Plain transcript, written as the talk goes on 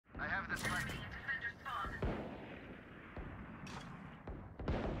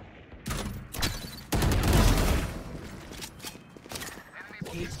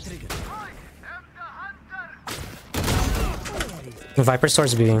Viper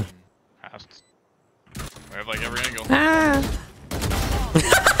stores B. I have like every angle. Ah!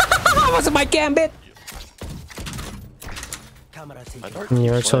 That wasn't my gambit!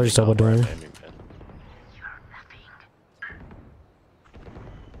 Your sword's double door.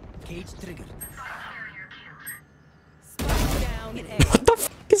 What the f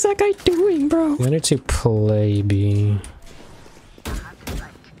is that guy doing, bro? I wanted to play B.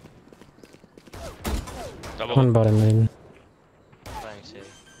 One bottom lane.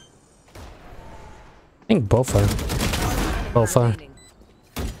 I think both are. Both are.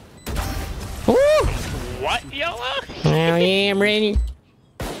 Ooh! What, Yolo? Oh yeah, I'm ready.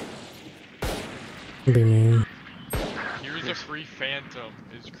 Here's a free phantom.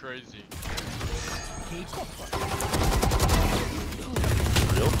 It's crazy.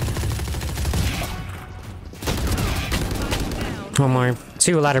 One more.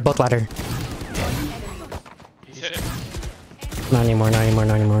 Two ladder, both ladder. He hit it. Not anymore, not anymore,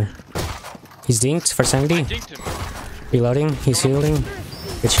 not anymore. He's dinked for 70. I dinked him. Reloading, he's healing.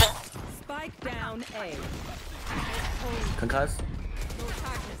 Good shit. Spike down A. Concuss.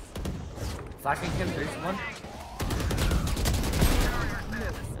 Flashing him, 3, 1.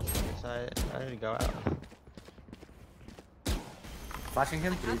 I need to go out. Flashing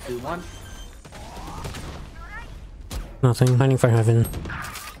him, 3, 2, 1. Nothing. Hiding for heaven.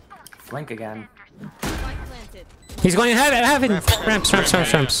 Flank again. He's going heaven, heaven! Ramps, ramps,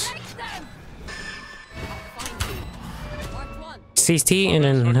 ramps, ramps. CT and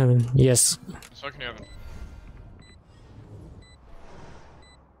then heaven. Yes. So can you have him?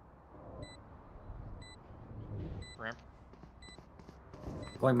 Ramp.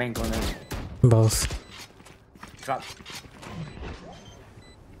 Going main, going main. Both. Drop.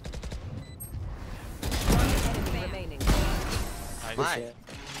 Nice.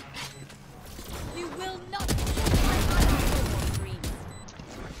 You will not.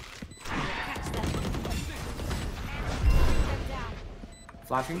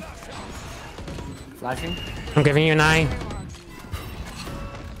 Flashing. Flashing. I'm giving you an eye.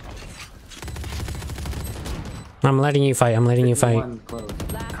 I'm letting you fight, I'm letting you fight. Last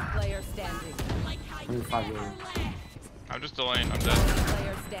player standing. I'm just delaying. I'm dead.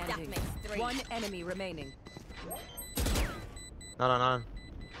 Player standing. One enemy remaining. No.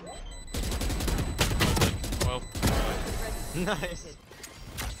 Well, Nice.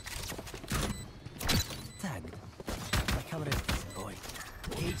 Tag. My camera is destroyed.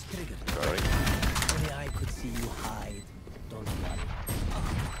 Cage trigger. Sorry. Only I could see you hide. Don't worry.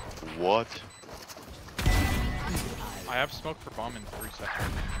 What? I have smoke for bomb in 3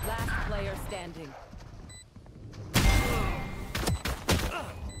 seconds. Last player standing.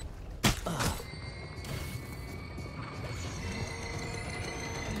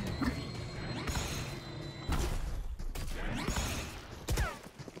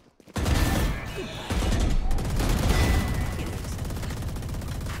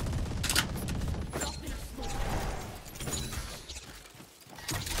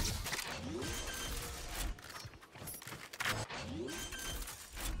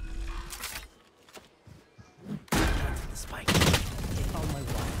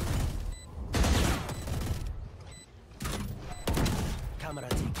 Camera,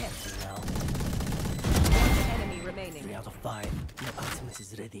 take careful now. One enemy remaining. 3 out of 5. Your ultimate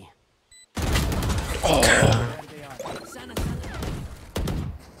is ready.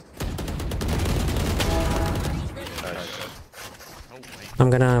 I'm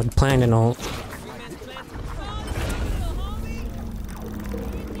gonna plan an ult.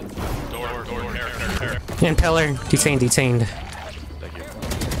 Door. And pillar. Detained, detained. Thank you.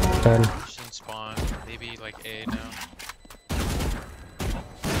 Dead. Shouldn't spawn. Maybe like A now.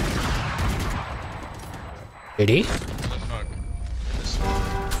 Did he?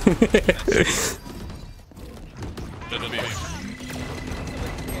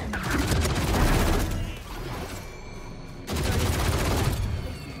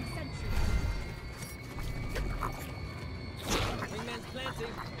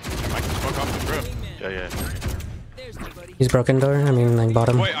 Yeah. He's broken door. I mean, like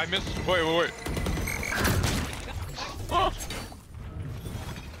bottom. Wait, I missed. Wait. Oh.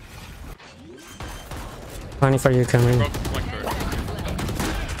 Funny for you, Cameron. Broke flank door.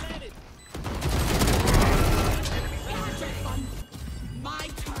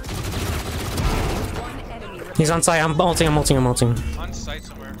 He's on site. I'm ulting. On site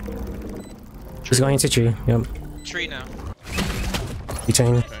somewhere. He's going to tree. Yep. Tree now.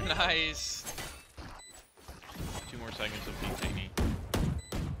 Detained. No, Nice. 2 more seconds of detaining.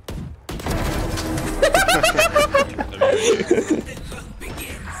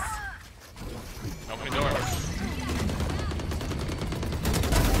 Open the door.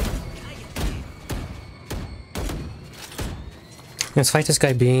 Let's fight this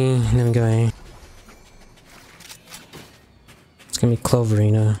guy B, and then we go A. It's gonna be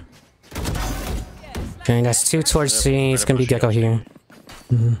Cloverina. Okay, that's 2 towards C. It's gonna be Gecko here.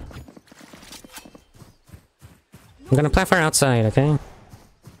 I'm gonna platform outside, okay? I'm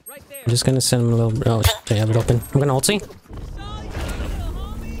just gonna send him a little. Oh, I have it open. I'm gonna ulti.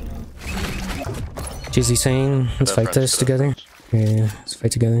 GZ saying, let's fight this together. Yeah, let's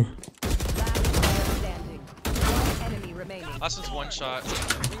fight together. Last one's 1 shot.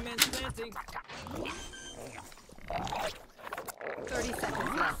 30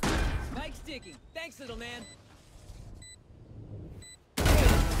 seconds left. Mike's digging. Thanks, little man.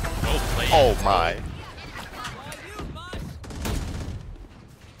 Oh my.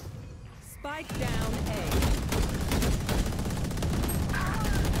 Spike down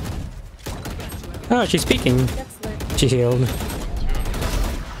A. Oh, she's peeking. She healed. Both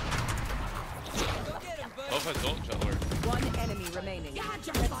has ult, Jettler. 1 enemy remaining.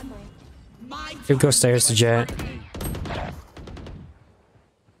 You go stairs to Jet.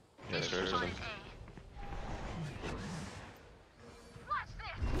 Yes, sir.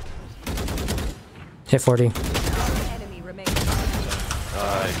 Hit 40. Enemy remaining.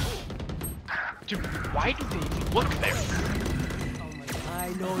 Dude, why do they even look there? I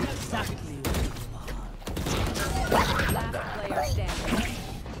know exactly Last player standing.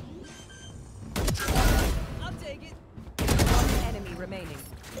 I'll take it. 1 enemy remaining.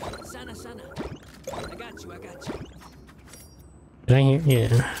 Sana. I got you. Did I hear?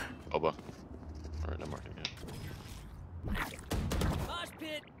 Yeah. Oba. Alright, I'm marking it. Mosh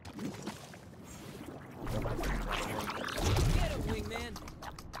pit. Get him, wingman.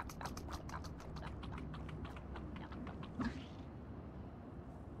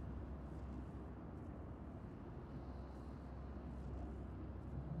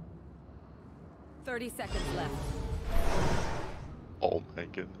 Seconds left. Oh my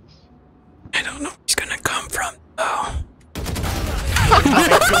goodness. I don't know where he's gonna come from. Oh.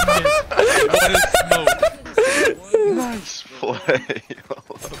 What is smoke? Nice play.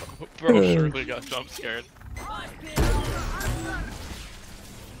 Bro surely got jump scared.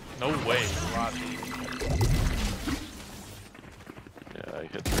 No way. Yeah, I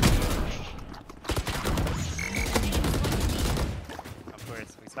hit. Of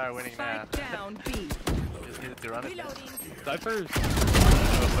course, we start winning now. Spike down B. To run it. Die first.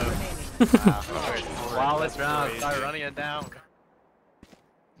 Wow, let's round. Start running it down.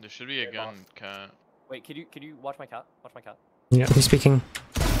 There should be a gun, cat. Wait, can you watch my cat? Watch my cat. Yeah, he's speaking.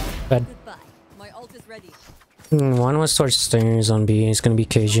 Bad. Goodbye. My ult is ready. One was towards stairs on B. It's gonna be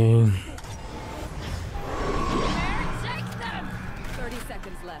KJ. 30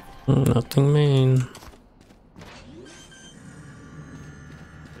 seconds left. Nothing main.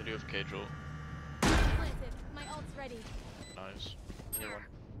 They do have K-Jolt. My ult's ready. Nice.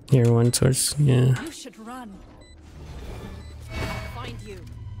 Here, one towards. Yeah. You should run. I'll find you.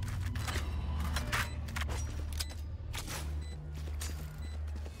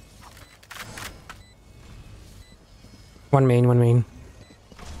 One main. Enemy remaining.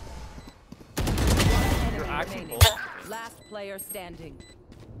 Last player standing.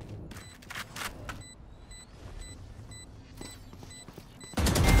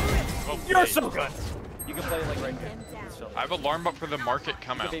 You're so good. You can play like right here. I have alarm up for the market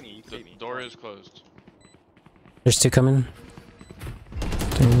come out. bait me, The door is closed. There's 2 coming.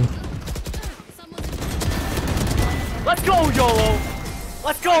 Dang. Let's go, Yolo!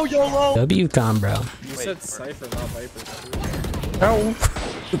 Let's go, Yolo! W com, bro. You said Cypher, not Viper. Oh.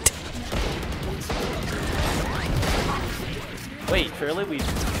 Wait, surely we...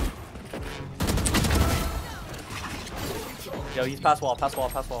 Yo, he's pass wall.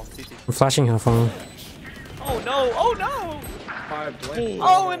 CC. I'm flashing half on. Oh no! Oh no! 5 blank.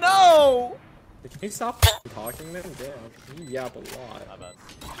 Oh no! Can you stop talking then? Damn. You yap a lot. My bad.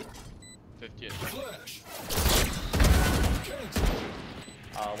 50.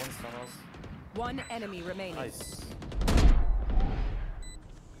 One's tunnels. 1 enemy remaining. Nice.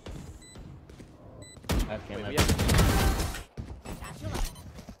 Okay, Wait, my we have...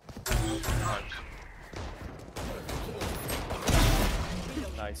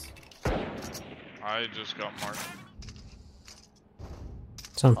 Nice. I just got marked.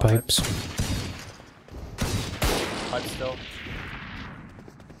 It's on pipes. Pipe still.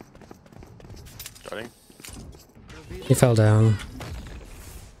 Starting. He fell down.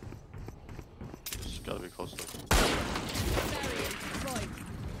 be close though.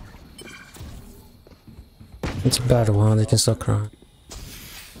 It's a bad one, they can still cry.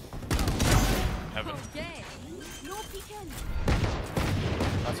 Heaven.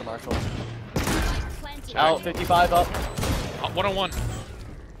 That's a Marshall. Out, 55 up. 1-on-1.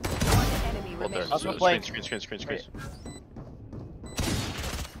 Hold there. That's what playing. Screen.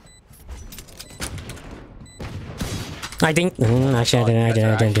 I think. Actually, I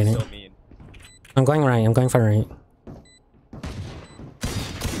didn't. So mean. I'm going right. I'm going for right.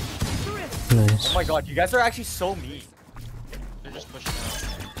 Nice. Oh my god, you guys are actually so mean. They're just pushing out.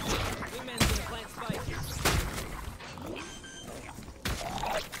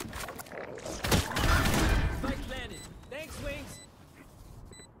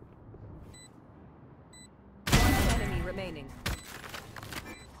 Enemy remaining.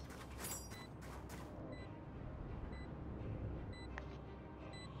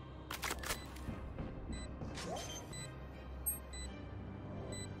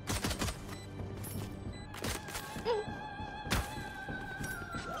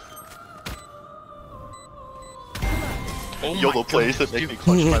 Oh YOLO my plays that goodness, make me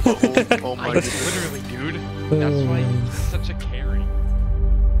clutch my butthole. Oh my That's goodness. literally, dude. That's why he's such a